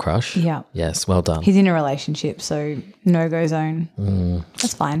approve that crush. Yeah. Yes, well done. He's in a relationship, so no-go zone.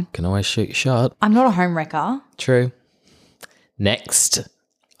 That's fine. Can always shoot your shot. I'm not a home wrecker. True. Next,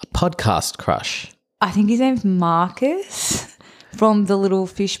 a podcast crush. I think his name's Marcus from the Little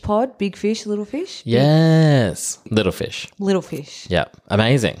Fish Pod. Big Fish, Little Fish? Yes. Little fish. Little Fish. Yeah.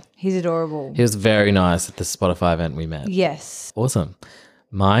 Amazing. He's adorable. He was very nice at the Spotify event we met. Yes. Awesome.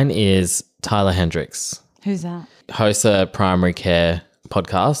 Mine is Tyler Hendricks. Who's that? Hosts a primary care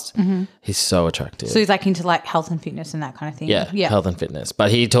podcast. He's so attractive. So he's like into like health and fitness and that kind of thing. Yeah, health and fitness.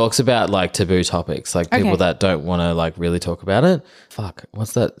 But he talks about like taboo topics, like people that don't want to like really talk about it. Fuck,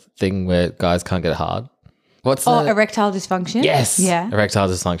 what's that thing where guys can't get hard? What's Oh, that? erectile dysfunction? Yes. Yeah. Erectile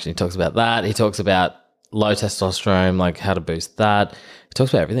dysfunction. He talks about that. He talks about low testosterone, like how to boost that. He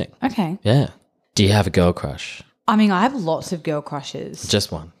talks about everything. Okay. Yeah. Do you have a girl crush? I mean, I have lots of girl crushes.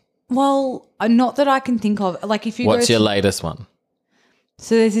 Just one. Well, not that I can think of. Like if you What's go your latest one?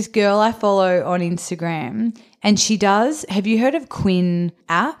 So there's this girl I follow on Instagram, and she does. Have you heard of Quinn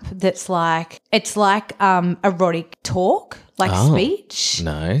app? That's like it's like erotic talk, like speech.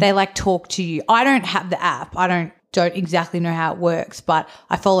 No. They like talk to you. I don't have the app. I don't don't exactly know how it works, but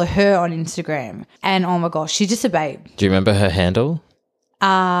I follow her on Instagram. And oh my gosh, she's just a babe. Do you remember her handle?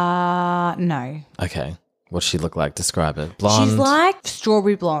 No. Okay. What's she look like? Describe it. Blonde? She's like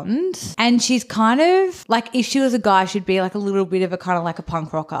strawberry blonde, and she's kind of like, if she was a guy, she'd be like a little bit of a kind of like a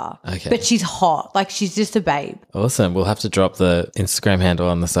punk rocker. Okay. But she's hot. Like, she's just a babe. Awesome. We'll have to drop the Instagram handle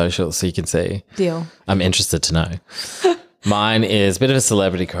on the socials so you can see. Deal. I'm interested to know. Mine is a bit of a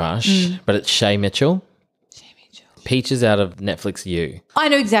celebrity crush, but it's Shay Mitchell. Peaches out of Netflix You. I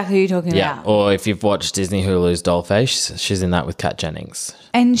know exactly who you're talking Yeah. about. Or if you've watched Disney Hulu's Dollface, she's in that with Kat Jennings.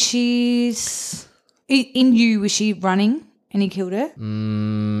 And she's in You. Was she running and he killed her?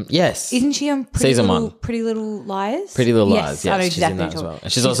 Yes. Isn't she on Season 1. Pretty Little Liars? Pretty Little Lies. Yes, I know she's exactly in that who as you're well. talking-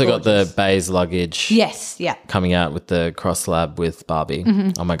 And she's also got the gorgeous. Bae's luggage Yes, yeah. coming out with the cross lab with Barbie.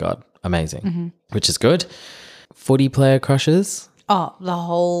 Oh my God. Amazing. Which is good. Footy player crushes? Oh,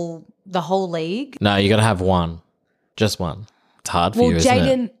 the whole league. No, you got to have one. Just one. It's hard for you, isn't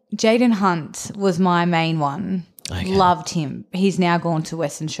it? Jaden Hunt was my main one. Okay. Loved him. He's now gone to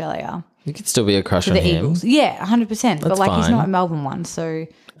Western Australia. You could still be a crush on The him. Eagles. Yeah, 100%. But That's like, he's fine. not a Melbourne one, so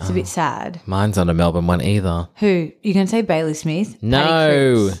it's a bit sad. Mine's not a Melbourne one either. Who? You going to say Bailey Smith? Paddy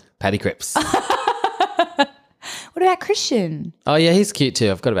No. Cripps. Paddy Cripps. What about Christian? Oh, yeah, he's cute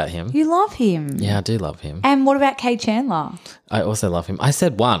too. I've got about him. You love him. Yeah, I do love him. And what about Kate Chandler? I also love him. I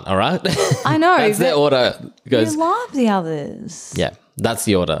said one, all right? I know. That's the but order. It goes, you love the others. yeah, that's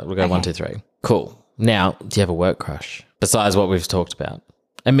the order. We'll go 1, 2, 3. Cool. Now, do you have a work crush? Besides what we've talked about.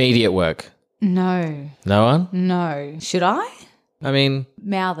 Immediate work. No. No one? No. Should I? I mean,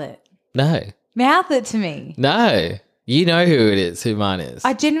 Mouth it. no. Mouth it to me. No. You know who it is, who mine is.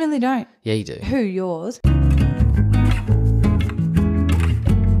 I genuinely don't. Yeah, you do. Who? Yours?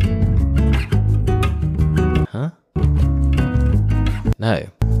 Huh? No.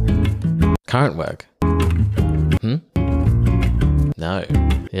 Current work. No.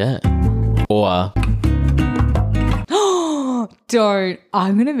 Yeah. Or Don't.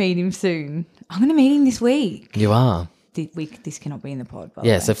 I'm going to meet him soon. I'm going to meet him this week. you are. This cannot be in the pod, by the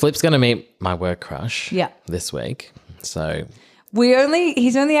Yeah, way. so Flip's going to meet my work crush Yeah. this week. So,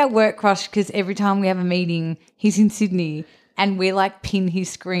 He's only our work crush because every time we have a meeting, he's in Sydney and we like pin his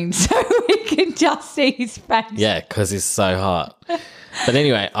screen so we can just see his face. yeah, because he's so hot. But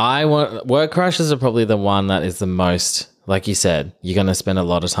anyway, work crushes are probably the one that is the most, like you said, you're going to spend a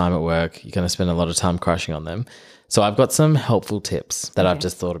lot of time at work. You're going to spend a lot of time crushing on them. So I've got some helpful tips that I've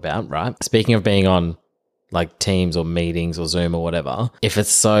just thought about, right? Speaking of being on like Teams or meetings or Zoom or whatever, if it's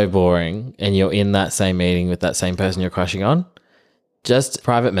so boring and you're in that same meeting with that same person you're crushing on, just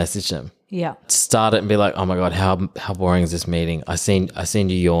private message them. Yeah. Start it and be like, oh my God, how boring is this meeting? I seen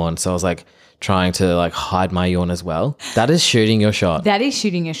you yawn. So I was like trying to like hide my yawn as well. That is shooting your shot. That is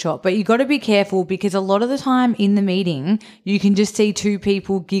shooting a shot, but you got to be careful because a lot of the time in the meeting, you can just see two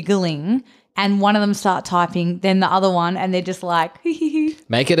people giggling and one of them start typing, then the other one, and they're just like,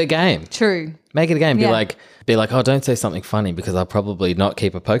 Make it a game. true. Make it a game. Yeah. Be like, oh, don't say something funny because I'll probably not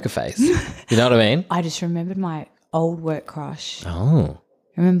keep a poker face. You know what I mean? I just remembered my old work crush. Oh,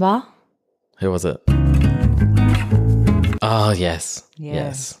 Remember? who was it? Oh, yes. Yeah.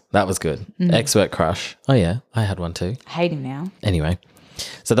 Yes. That was good. Ex-work crush. Oh, yeah. I had one too. I hate him now. Anyway,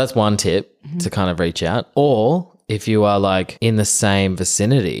 so that's one tip to kind of reach out. Or if you are like in the same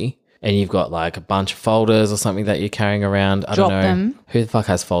vicinity and you've got like a bunch of folders or something that you're carrying around, I Drop don't know. them. Who the fuck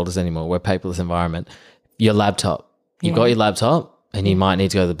has folders anymore? We're a paperless environment. Your laptop. You've got your laptop and you might need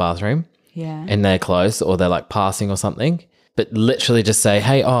to go to the bathroom Yeah. and they're close or they're like passing or something. But literally just say,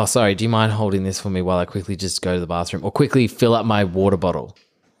 hey, oh, sorry, do you mind holding this for me while I quickly just go to the bathroom or quickly fill up my water bottle?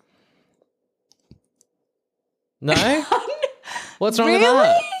 No? What's wrong with Really?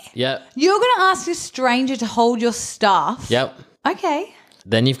 that? Yep. You're going to ask this stranger to hold your stuff? Yep. Okay.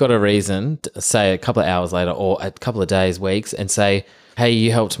 Then you've got a reason, to say a couple of hours later or a couple of days, weeks, and say, hey,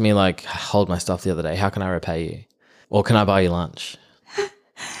 you helped me like hold my stuff the other day. How can I repay you? Or can I buy you lunch?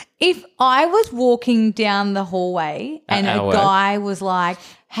 If I was walking down the hallway and At a our work. guy was like,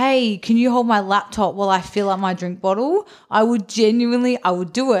 hey, can you hold my laptop while I fill up my drink bottle? I would do it.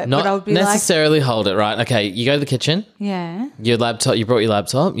 Not but I would be necessarily hold it, right? Okay, you go to the kitchen, yeah. you brought your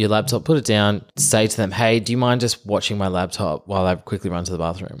laptop, put it down, say to them, hey, do you mind just watching my laptop while I quickly run to the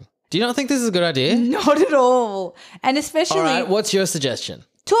bathroom? Do you not think this is a good idea? Not at all. And especially All right, what's your suggestion?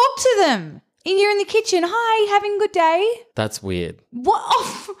 talk to them. You're in the kitchen. Hi, having a good day? That's weird.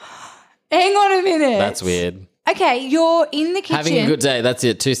 What? Hang on a minute. That's weird. Okay, you're in the kitchen. Having a good day, that's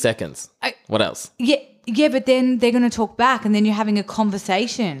it, 2 seconds. I- What else? Yeah, but then they're going to talk back and then you're having a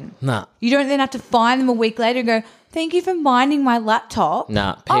conversation. Nah. You don't then have to find them a week later and go, Thank you for minding my laptop.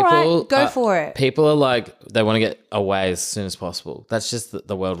 Nah, All people right, go for it. People are like, they want to get away as soon as possible. That's just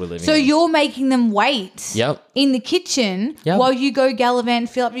the world we're living So in. you're making them wait Yep. in the kitchen Yep. while you go gallivant and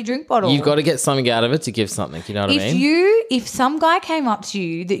fill up your drink bottle. You've got to get something out of it to give something. You know what I mean? If some guy came up to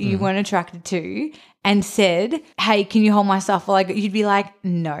you that you weren't attracted to and said, hey, can you hold my stuff? Like, you'd be like,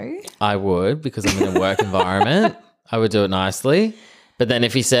 no. I would, because I'm in a work environment. I would do it nicely. But then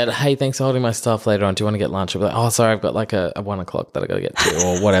if he said, hey, thanks for holding my stuff later on, do you want to get lunch? I'd be like, oh, sorry, I've got like a 1 o'clock that I got to get to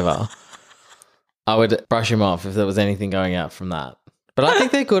or whatever. I would brush him off if there was anything going out from that. But I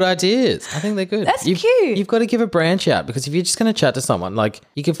think they're good ideas. I think they're good. That's cute. You've got to give a branch out, because if you're just going to chat to someone, like,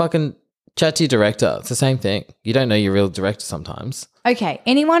 you can fucking chat to your director. It's the same thing. You don't know your real director sometimes. Okay,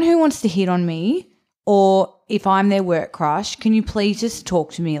 anyone who wants to hit on me, or if I'm their work crush, can you please just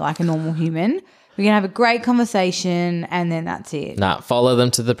talk to me like a normal human? We can have a great conversation and then that's it. Nah, follow them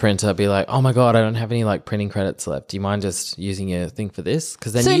to the printer. Be like, oh my God, I don't have any like printing credits left. Do you mind just using your thing for this?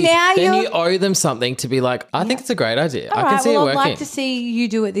 Because then, you owe them something to be like, I think it's a great idea. I can see it working. I'd like to see you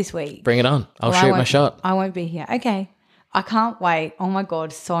do it this week. Bring it on. I'll shoot my shot. I won't be here. Okay. I can't wait. Oh my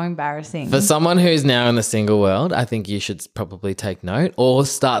God, so embarrassing. For someone who's now in the single world, I think you should probably take note or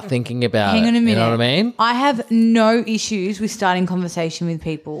start thinking about Hang on a minute. You know what I mean? I have no issues with starting conversation with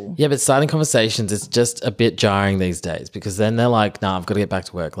people. Yeah, but starting conversations is just a bit jarring these days, because then they're like, nah, I've got to get back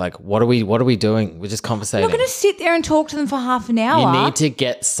to work. Like, what are we doing? We're just conversating. I'm not going to sit there and talk to them for half an hour. You need to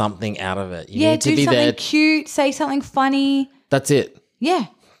get something out of it. You need to do be something there. cute, say something funny. That's it. Yeah.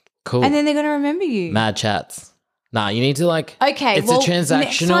 Cool. And then they're going to remember you. Mad chats. Nah, you need to like. Okay, it's well, a transactional.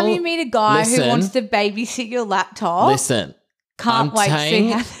 next time you meet a guy who wants to babysit your laptop, I'm wait to see saying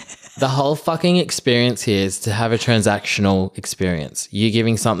how. the whole fucking experience here is to have a transactional experience. You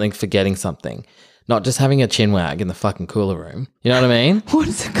giving something for getting something, not just having a chin wag in the fucking cooler room. You know what I mean?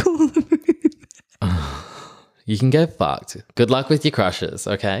 What's a cooler room? You can get fucked. Good luck with your crushes,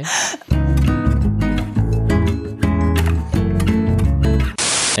 okay?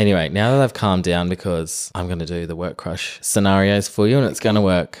 Anyway, now that I've calmed down, because I'm going to do the work crush scenarios for you and it's going to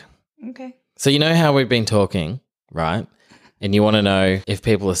work. Okay. So you know how we've been talking, right? And you want to know if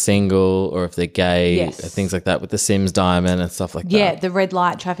people are single or if they're gay, Yes. things like that with the Sims diamond and stuff like that. Yeah, the red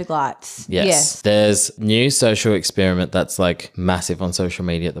light, traffic lights. Yes. There's new social experiment that's like massive on social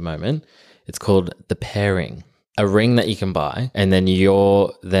media at the moment. It's called the pairing. A ring that you can buy, and then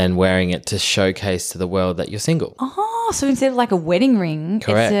you're then wearing it to showcase to the world that you're single. Oh, so instead of like a wedding ring,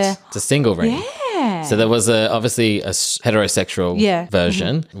 Correct. It's a single ring. Yeah. So there was obviously a heterosexual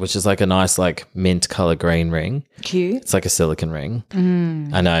version, which is like a nice like mint color green ring. Cute. It's like a silicone ring.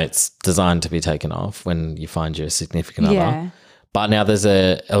 I know it's designed to be taken off when you find your significant other. Yeah. But now there's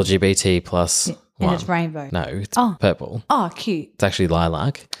a LGBT plus And one. it's rainbow. No, it's purple. Oh, cute. It's actually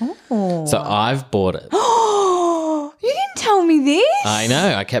lilac. Oh. So I've bought it. You didn't tell me this. I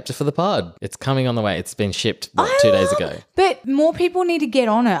know. I kept it for the pod. It's coming on the way. It's been shipped 2 days ago. But more people need to get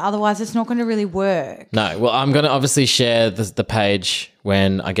on it. Otherwise, it's not going to really work. No. Well, I'm going to obviously share the page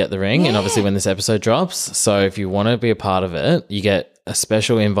when I get the ring and obviously when this episode drops. So if you want to be a part of it, you get a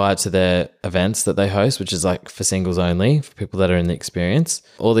special invite to their events that they host, which is like for singles only, for people that are in the experience.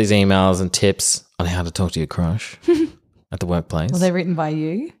 All these emails and tips on how to talk to your crush at the workplace. Were they written by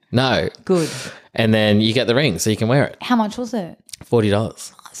you? No. Good. And then you get the ring so you can wear it. How much was it?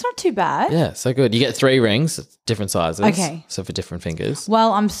 $40. It's not too bad. Yeah, so good. You get 3 rings, different sizes. Okay. So for different fingers.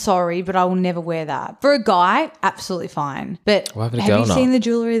 Well, I'm sorry, but I will never wear that. For a guy, absolutely fine. But Why would a have girl you not? seen the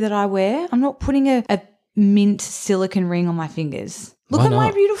jewellery that I wear? I'm not putting a mint silicone ring on my fingers. Look Why at my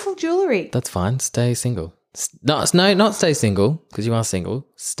not? beautiful jewellery. That's fine. Stay single. No, not stay single, because you are single.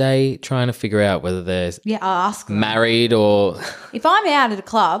 Stay trying to figure out whether they're Yeah, I'll ask them. married or... If I'm out at a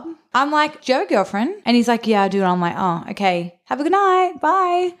club, I'm like, do you have a girlfriend? And he's like, yeah, I do. And I'm like, oh, okay. Have a good night.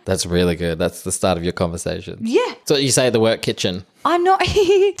 Bye. That's really good. That's the start of your conversation. Yeah. So you say at the work kitchen. I'm not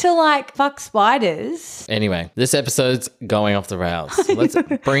here to like fuck spiders. Anyway, this episode's going off the rails. Let's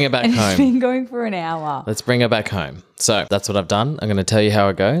bring it back And it's home. been going for an hour. Let's bring it back home. So that's what I've done. I'm going to tell you how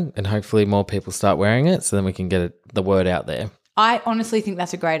I go, and hopefully more people start wearing it so then we can get the word out there. I honestly think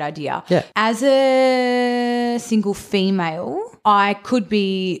that's a great idea. Yeah. As a single female, I could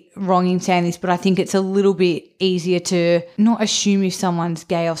be wrong in saying this, but I think it's a little bit easier to not assume if someone's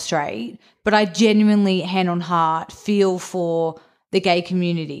gay or straight, but I genuinely, hand on heart, feel for the gay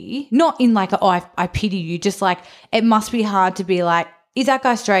community. Not in like, I pity you, just like it must be hard to be like, is that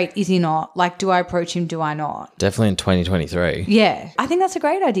guy straight? Is he not? Like, do I approach him? Do I not? Definitely in 2023. Yeah. I think that's a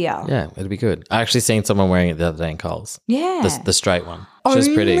great idea. Yeah, it'd be good. I actually seen someone wearing it the other day in Coles. Yeah. The straight one. She was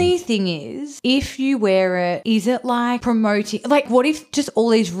pretty. Only thing is, if you wear it, is it like promoting? Like, what if just all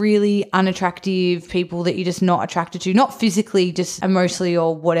these really unattractive people that you're just not attracted to, not physically, just emotionally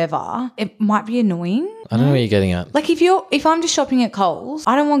or whatever? It might be annoying. I don't know what you're getting at. Like, if I'm just shopping at Coles,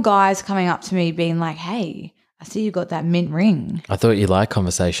 I don't want guys coming up to me being like, "Hey, I see you got that mint ring." I thought you liked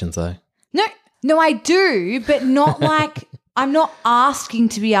conversations though. No, I do, but not like. I'm not asking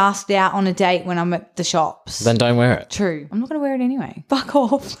to be asked out on a date when I'm at the shops. Then don't wear it. True. I'm not going to wear it anyway. Fuck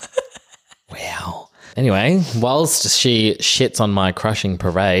off. Wow. Anyway, whilst she shits on my crushing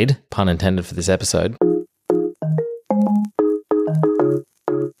parade, pun intended for this episode.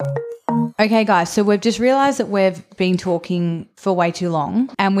 Okay, guys, so we've just realised that we've been talking for way too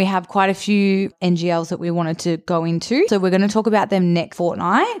long and we have quite a few NGLs that we wanted to go into. So we're going to talk about them next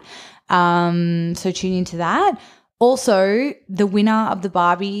fortnight. So tune into that. Also, the winner of the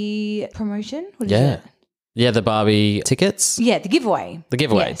Barbie promotion. What is it? Yeah, the Barbie tickets. Yeah, the giveaway. The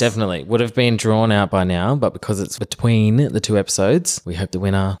giveaway, Yes. definitely. Would have been drawn out by now, but because it's between the two episodes, we hope the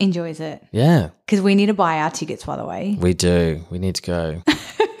winner Enjoys it. Yeah. Because we need to buy our tickets, by the way. We do. We need to go.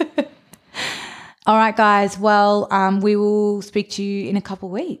 All right, guys. Well, we will speak to you in a couple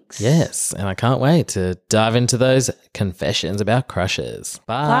of weeks. Yes, and I can't wait to dive into those confessions about crushes.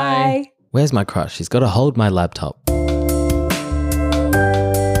 Bye. Bye. Where's my crush? He's got to hold my laptop.